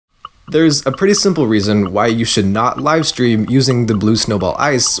There's a pretty simple reason why you should not live stream using the Blue Snowball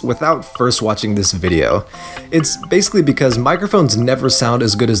iCE without first watching this video. It's basically because microphones never sound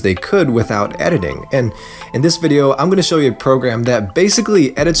as good as they could without editing, and in this video I'm going to show you a program that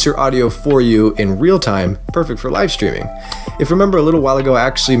basically edits your audio for you in real time, perfect for live streaming. If you remember, a little while ago I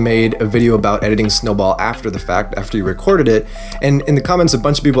actually made a video about editing Snowball after the fact, after you recorded it, and in the comments a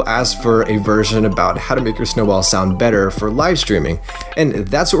bunch of people asked for a version about how to make your Snowball sound better for live streaming, and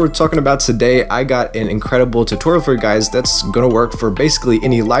that's what we're talking about today. I got an incredible tutorial for you guys that's gonna work for basically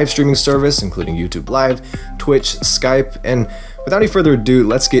any live streaming service, including YouTube Live, Twitch, Skype, and without any further ado,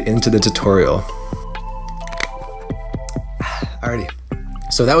 let's get into the tutorial. Alrighty,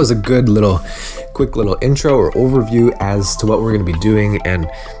 so that was a good quick little intro or overview as to what we're going to be doing, and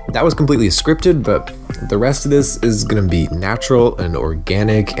that was completely scripted, but the rest of this is going to be natural and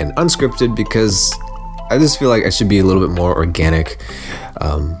organic and unscripted because I just feel like I should be a little bit more organic,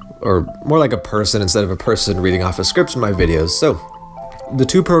 or more like a person instead of a person reading off a script in my videos. So the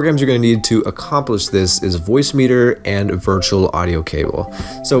two programs you're going to need to accomplish this is Voicemeeter and Virtual Audio Cable.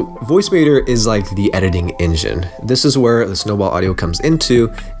 So Voicemeeter is like the editing engine. This is where the Snowball audio comes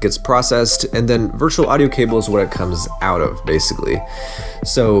into, gets processed, and then Virtual Audio Cable is what it comes out of, basically.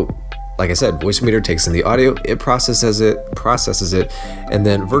 So like I said, Voicemeeter takes in the audio, it processes it, and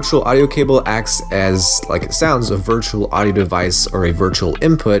then Virtual Audio Cable acts as, like it sounds, a virtual audio device or a virtual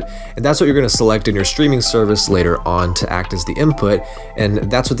input, and that's what you're going to select in your streaming service later on to act as the input, and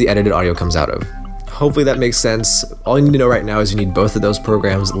that's what the edited audio comes out of. Hopefully that makes sense. All you need to know right now is you need both of those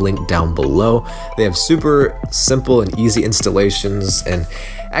programs linked down below. They have super simple and easy installations, and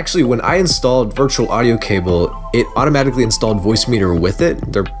actually when I installed Virtual Audio Cable, it automatically installed Voicemeeter with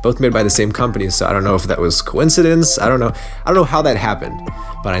it. They're both made by the same company, so I don't know if that was coincidence. I don't know how that happened,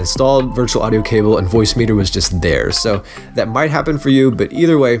 but I installed Virtual Audio Cable and Voicemeeter was just there. So that might happen for you, but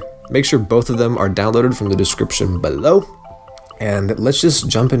either way, make sure both of them are downloaded from the description below. And let's just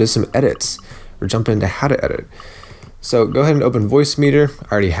jump into some edits, or jump into how to edit. So go ahead and open Voicemeeter.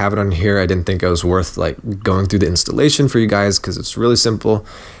 I already have it on here. I didn't think it was worth like going through the installation for you guys because it's really simple.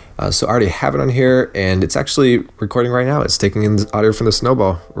 So I already have it on here, and it's actually recording right now. It's taking in the audio from the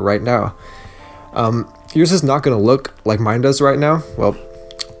Snowball right now. Yours is not gonna look like mine does right now. Well,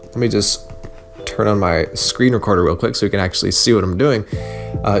 let me just turn on my screen recorder real quick so you can actually see what I'm doing.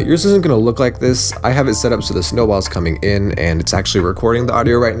 Yours isn't going to look like this. I have it set up so the Snowball's coming in and it's actually recording the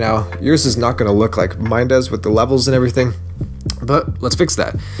audio right now. Yours is not going to look like mine does with the levels and everything, but let's fix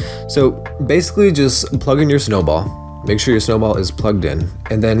that. So basically just plug in your Snowball, make sure your Snowball is plugged in,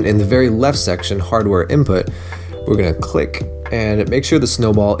 and then in the very left section, hardware input, we're going to click and make sure the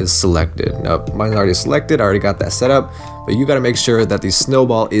Snowball is selected. Now mine's already selected, I already got that set up, but you got to make sure that the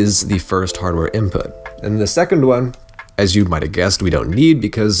Snowball is the first hardware input. And the second one, as you might have guessed, we don't need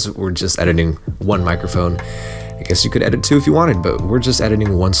because we're just editing one microphone. I guess you could edit two if you wanted, but we're just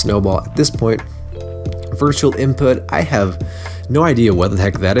editing one Snowball at this point. Virtual input, I have no idea what the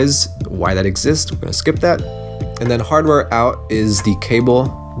heck that is, why that exists. We're going to skip that. And then hardware out is the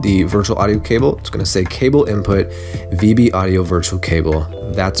cable, the virtual audio cable. It's going to say cable input, VB audio virtual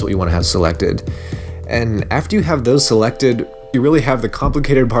cable. That's what you want to have selected. And after you have those selected, you really have the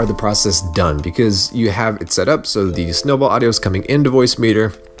complicated part of the process done because you have it set up so the Snowball audio is coming into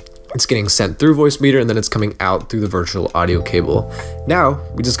Voicemeeter, it's getting sent through Voicemeeter, and then it's coming out through the virtual audio cable. Now,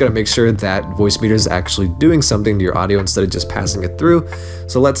 we just gotta make sure that Voicemeeter is actually doing something to your audio instead of just passing it through.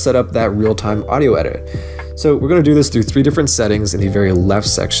 So let's set up that real-time audio edit. So we're going to do this through three different settings in the very left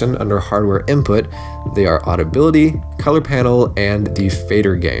section under hardware input. They are audibility, color panel, and the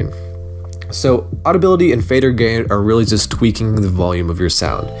fader gain. So audibility and fader gain are really just tweaking the volume of your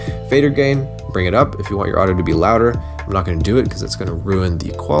sound. Fader gain, bring it up if you want your audio to be louder. I'm not going to do it because it's going to ruin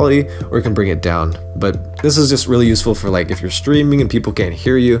the quality, or you can bring it down. But this is just really useful for like if you're streaming and people can't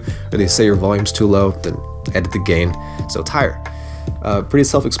hear you, or they say your volume's too low, then edit the gain so it's higher. Pretty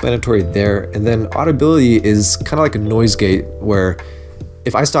self-explanatory there. And then audibility is kind of like a noise gate where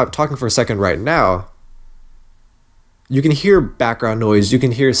if I stop talking for a second right now, you can hear background noise, you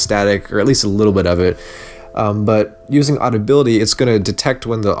can hear static, or at least a little bit of it. But using audibility, it's going to detect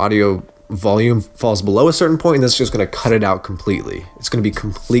when the audio volume falls below a certain point, and that's just going to cut it out completely. It's going to be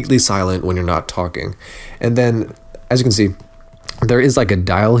completely silent when you're not talking. And then, as you can see, there is like a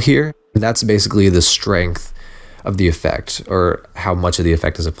dial here. And that's basically the strength of the effect, or how much of the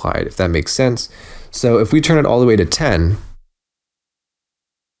effect is applied, if that makes sense. So if we turn it all the way to 10,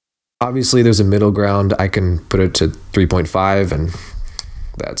 obviously there's a middle ground. I can put it to 3.5, and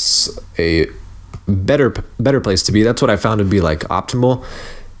that's a better place to be. That's what I found to be like optimal.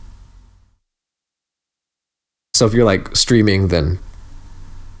 So if you're like streaming, then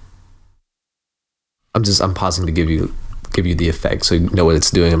I'm pausing to give you the effect so you know what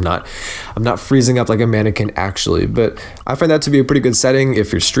it's doing. I'm not freezing up like a mannequin actually, but I find that to be a pretty good setting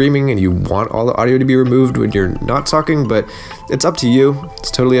if you're streaming and you want all the audio to be removed when you're not talking, but it's up to you. It's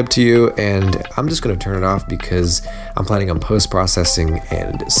totally up to you, and I'm just going to turn it off because I'm planning on post-processing.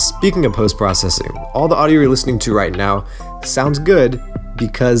 And speaking of post-processing, all the audio you're listening to right now sounds good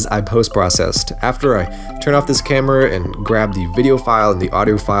because I post-processed. After I turn off this camera and grab the video file and the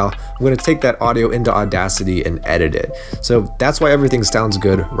audio file, I'm going to take that audio into Audacity and edit it. So that's why everything sounds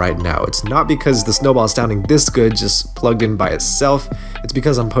good right now. It's not because the Snowball is sounding this good just plugged in by itself. It's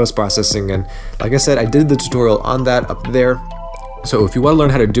because I'm post-processing, and like I said, I did the tutorial on that up there. So if you want to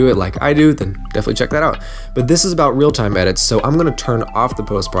learn how to do it like I do, then definitely check that out. But this is about real-time edits, so I'm going to turn off the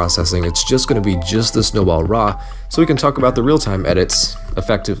post-processing. It's just going to be just the Snowball raw, so we can talk about the real-time edits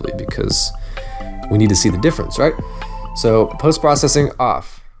effectively, because we need to see the difference, right? So post-processing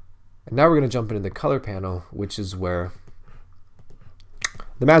off. And now we're going to jump into the color panel, which is where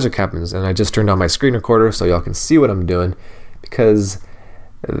the magic happens. And I just turned on my screen recorder so y'all can see what I'm doing, because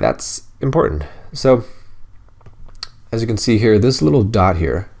that's important. So as you can see here, this little dot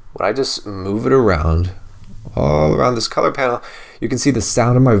here, when I just move it around, all around this color panel, you can see the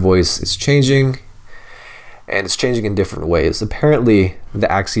sound of my voice is changing, and it's changing in different ways. Apparently,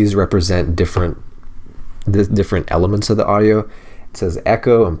 the axes represent different elements of the audio. It says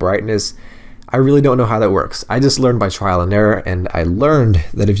echo and brightness. I really don't know how that works. I just learned by trial and error, and I learned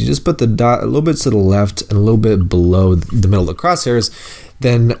that if you just put the dot a little bit to the left and a little bit below the middle of the crosshairs,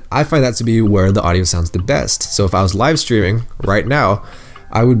 then I find that to be where the audio sounds the best. So if I was live streaming right now,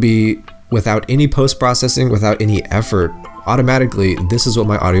 I would be, without any post-processing, without any effort, automatically this is what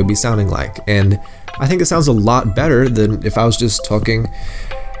my audio would be sounding like. And I think it sounds a lot better than if I was just talking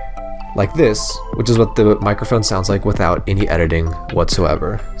like this, which is what the microphone sounds like without any editing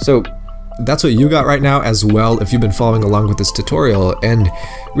whatsoever. So that's what you got right now as well if you've been following along with this tutorial. And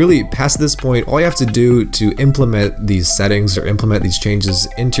really, past this point, all you have to do to implement these settings or implement these changes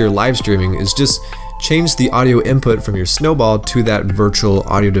into your live streaming is just change the audio input from your Snowball to that virtual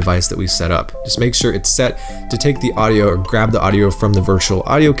audio device that we set up. Just make sure it's set to take the audio or grab the audio from the virtual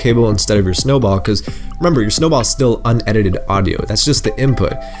audio cable instead of your Snowball, because remember, your Snowball is still unedited audio. That's just the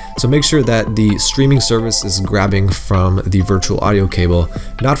input. So make sure that the streaming service is grabbing from the virtual audio cable,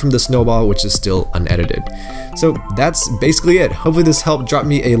 not from the Snowball, which is still unedited. So that's basically it. Hopefully this helped. Drop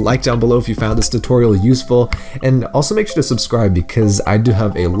me a like down below if you found this tutorial useful, and also make sure to subscribe because I do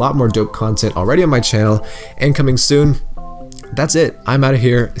have a lot more dope content already on my channel and coming soon. That's it. I'm out of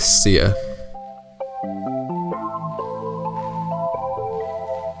here. See ya.